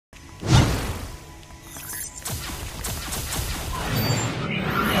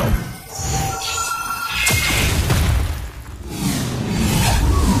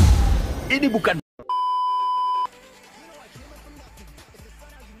Ini bukan...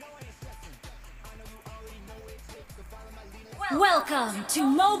 Welcome to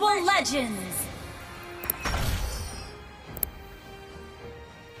Mobile Legends!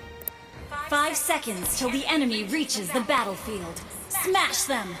 5 seconds till the enemy reaches the battlefield.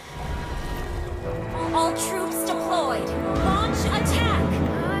 Smash them! All troops deployed. Launch attack!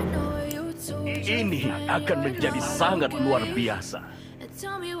 Ini akan menjadi sangat luar biasa.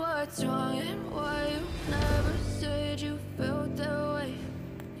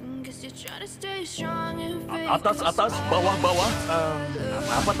 Atas, bawah.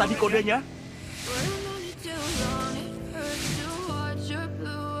 Apa tadi kodenya?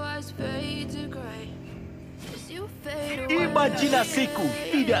 Imajinasiku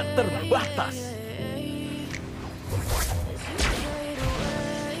tidak terbatas.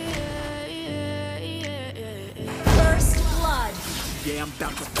 First blood. Yeah, I'm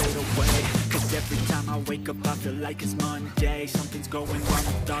about to fade away. Cause every time I wake up I feel like it's Monday. Something's going wrong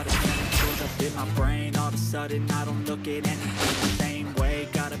with all the chemicals up in my brain. All of a sudden I don't look at anything the same way.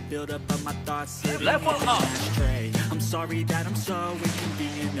 Gotta build up of my thoughts sitting Level in the up. ashtray. I'm sorry that I'm so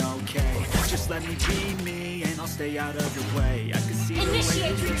inconvenient, okay. Just let me be me and I'll stay out of your way. I can see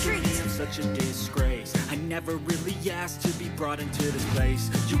Initiate the way retreat. I'm such a disgrace. I never really asked to be brought into this place.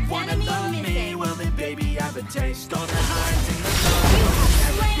 You wanna Enemy love me? missing. Well then baby I have a taste. All the highs and the lows. You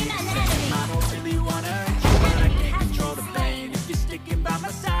have slain an enemy. I don't really wanna hurt you, but I can't control the pain. If you're sticking by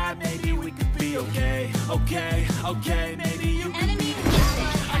my side, maybe we could be okay. Okay, maybe you could Enemy be the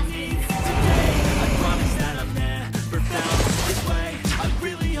change I need today. I promise that I've never felt this way. I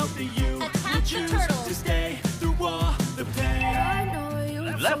really hope that you Attack will the choose turtle. to stay through all the pain.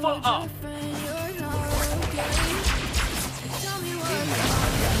 Level up.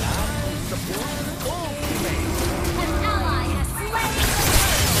 An ally has slain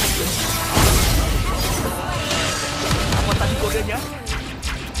the Apa tadi kodenya?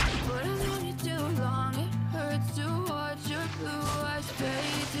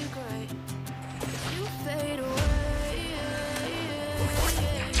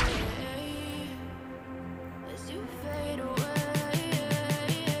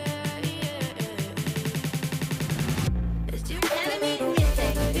 enemy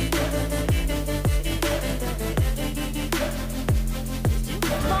missing.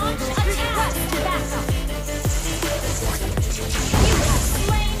 Launch attack! Backup! You have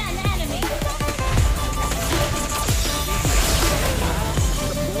slain an enemy.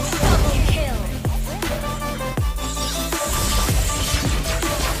 Double kill.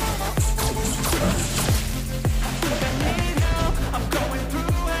 I'm going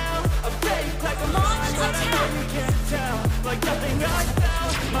through hell. A fake like a Launch attack! you can't tell. Like nothing I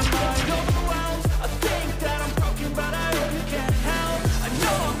felt. My mind overwhelms. I think that I'm broken, but I hope you can't help. I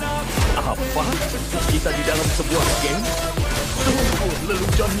know I'm not. Apa? Kita di dalam sebuah game? Sungguh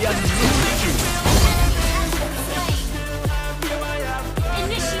lelucon yang lucu.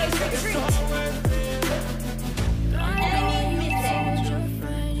 Initiate retreat. Enemy missing.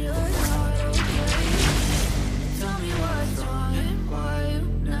 Tell me what's wrong and why you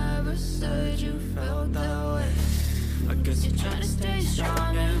never said you felt that way. I guess you're trying to stay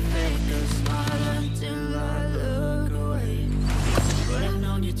strong and fake a smile until I look away. But I've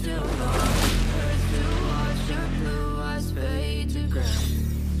known you too long. Hurts to watch your blue eyes fade to gray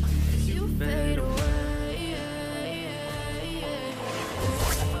as you fade away.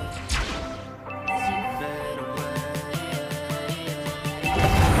 As you fade away.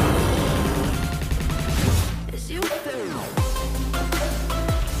 As you fade away.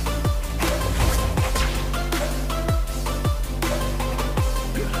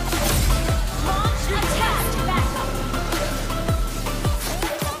 Launch attack! Backup!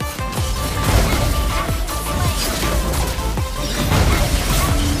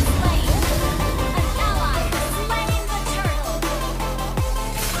 An ally has slain the turtle.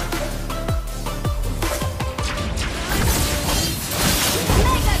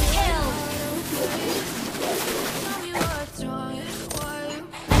 Mega kill! Tell me what's wrong and why you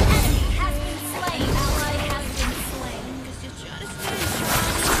An enemy has been slain. Ally has been slain. you're trying to stay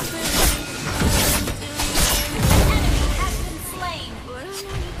strong. Enemy has been slain. But I've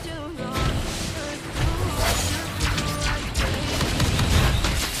known you too long. Hurts to watch your blue eyes fade.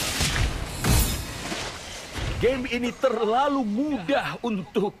 Game ini terlalu mudah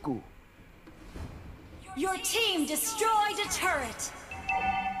untukku. Your team destroyed a turret.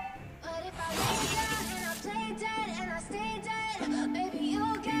 But if I lay down and I play dead and I stay dead, maybe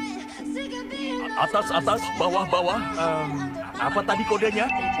you'll get sick of being Atas, bawah. Apa tadi kodenya?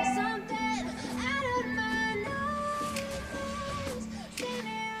 something out of my nose. Give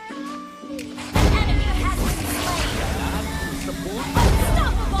me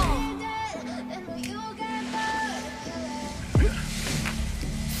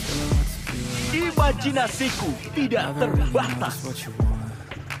Imajinasiku tidak Never really knows terbatas. what you want.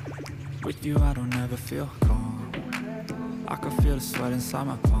 With you I don't ever feel calm. I can feel the sweat inside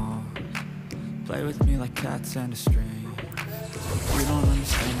my palm. Play with me like cats and a string. You don't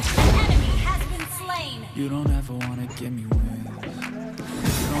understand the An enemy has been slain. You don't ever wanna give me wings.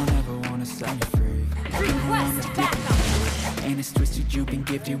 You don't ever wanna set me free. Request backup. And it's twisted, you've been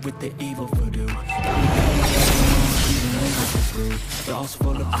gifted with the evil voodoo. Dolls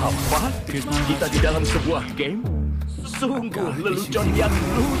full of Apa? Kita di dalam sebuah game? Sungguh lelucon yang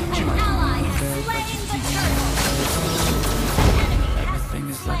lucu. Ally has slain the turtle. everything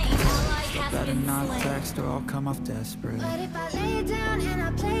is like a Ally so has better been not slain. text or I'll come off desperate. But if I lay down and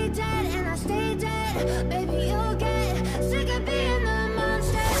I play dead and I stay dead, baby, you'll get sick of being the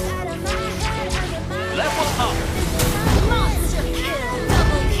monster out of my head, under my Level up. Monster kill.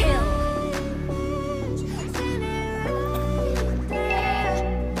 Double kill.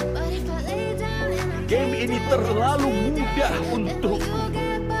 But if I lay down and I Game ini terlalu mudah untuk you'll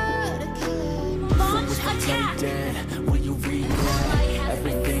get bored of killing. Launch attack. Dead when you regret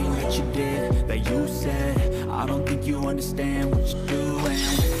everything that you did, that you said. I don't think you understand what you're doing.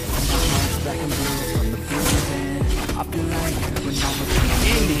 And my heart's black and blue from the bruising. I feel like when I'm with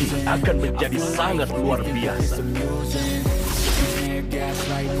you, ini akan menjadi sangat luar biasa. it's amusing. You can't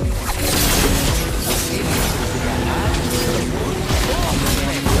gaslight me.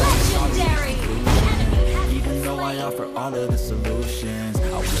 Legendary. Even though I offer all of the solutions,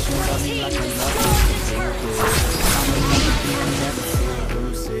 I wish you loved me Team like I love destroyed the turret.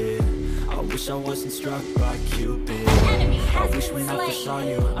 I wish I wasn't struck by Cupid. Enemy I has wish been when I first saw slain.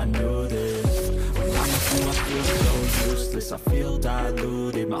 you, I knew this. When I'm with you, I feel so useless. I feel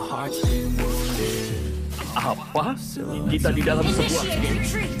diluted, my heart's been wounded. Apa? Kita di dalam sebuah Initiate game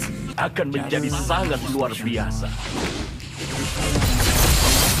retreat. akan menjadi sangat luar biasa.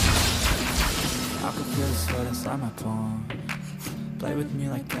 I can feel the sweat inside my palm. Play with me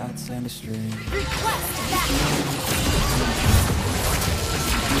like cats and a string. Request backup.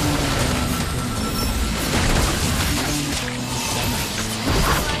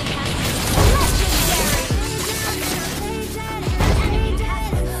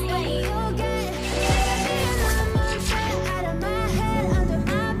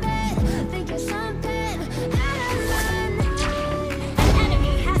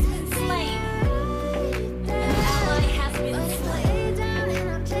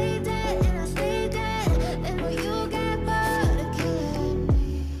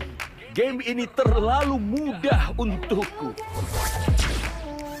 Game ini terlalu mudah untukku.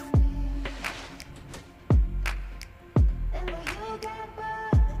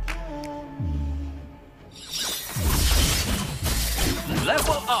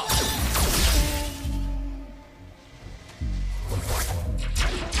 Level up.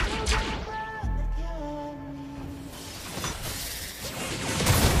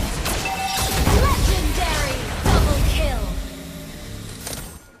 Legendary. Double kill.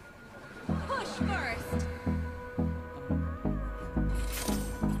 Push first.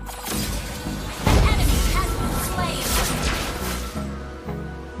 An enemy has been slain.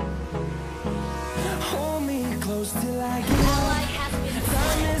 Hold me close till I get Ally has been time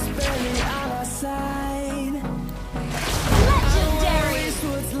slain. is barely on our side. Legendary. Waste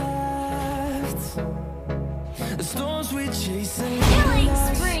what's left. The storms we chase and Killing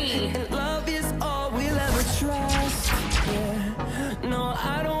lost. spree. And love is all we'll ever trust. Yeah. No, I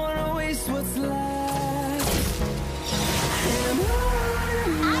don't wanna waste what's left. And on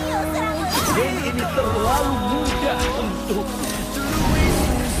Game ini terlalu mudah untukku. through the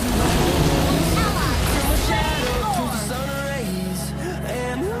wastelands, through the Ally has slain Gord. sun rays,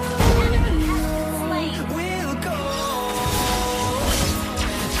 and Enemy has been slain. we'll go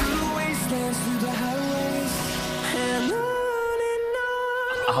through the wastelands, through the highways, and on.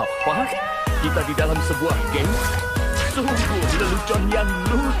 Apa? Kita di dalam sebuah game? Sungguh lelucon yang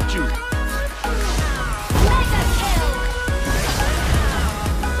lucu. Mega kill.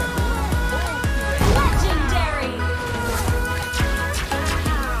 Legendary.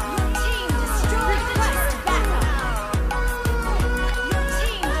 Your team destroyed the turret. Backup. Your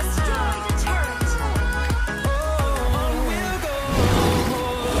team destroyed the turret.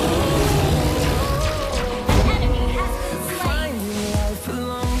 Enemy has been slain. Finding life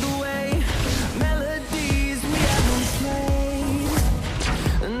along the way, melodies we haven't played.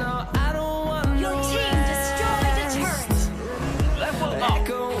 No, I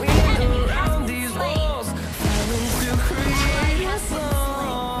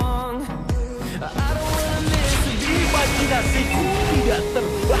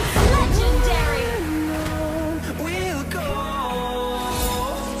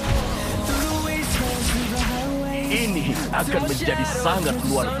akan menjadi sangat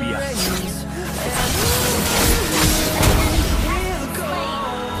luar biasa.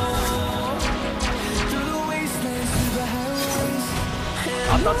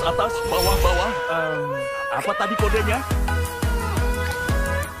 Atas, bawah. Apa tadi kodenya?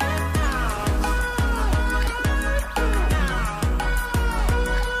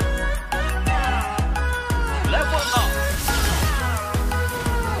 Level up.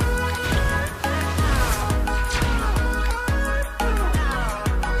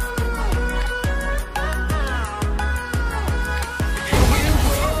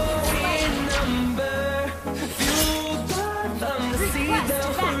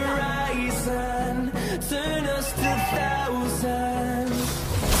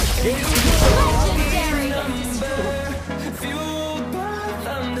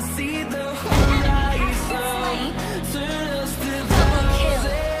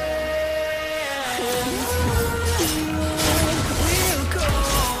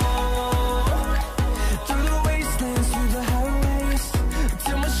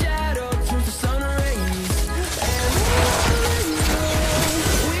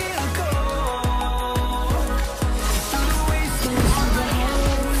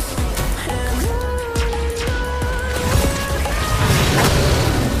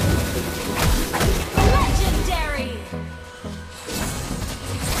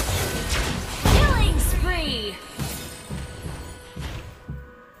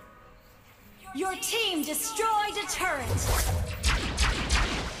 Your team destroyed a turret.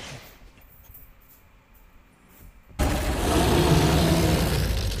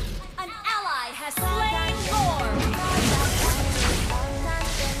 An ally has slain Gord.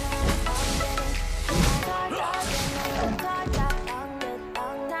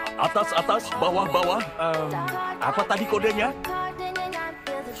 Atas, bawah. Apa tadi kodenya?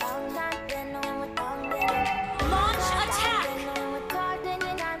 Launch attack.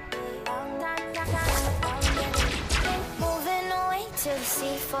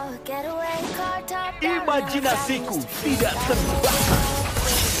 Imajinasiku tidak terbatas.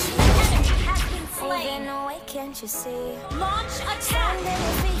 Enemy has been slain. Can't you see? Launch attack.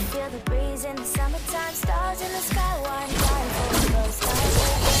 Feel the breeze in the summertime, stars in the sky, one time for the stars.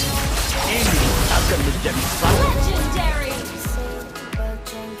 Ini akan menjadi sangat Legendary.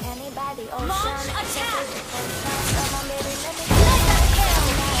 Drink anybody, Launch attack. Come on, baby, let me Mega kill.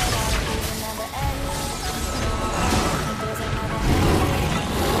 never end.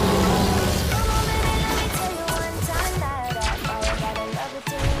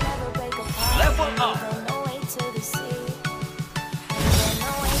 level up.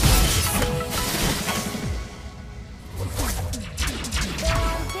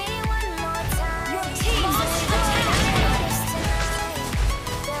 Your team must attack.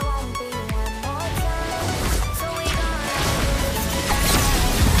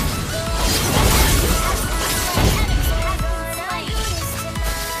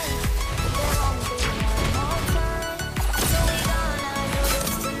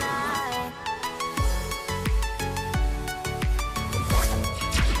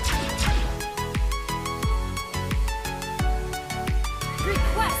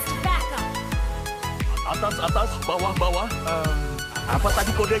 Request backup. Atas, bawah. Apa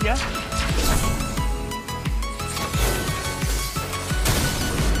tadi kodenya?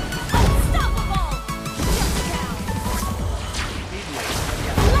 Unstoppable.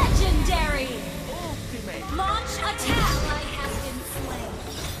 Legendary. Launch attack. Ally has been slain.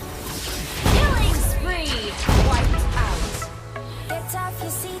 Killing spree. Wiped out. Get off your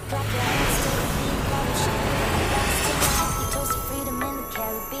seat, grab your hands to the beat, grab a shot, dance tonight. We toast to freedom in the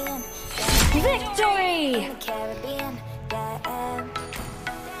Caribbean. Victory. In the Caribbean, yeah.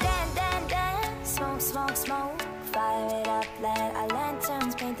 Dance, smoke. Fire it up, let our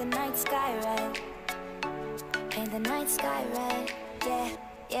lanterns paint the night sky red. Paint the night sky red,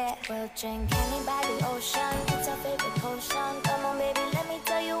 yeah. We'll drink anybody ocean. It's our favorite potion. Come on, baby.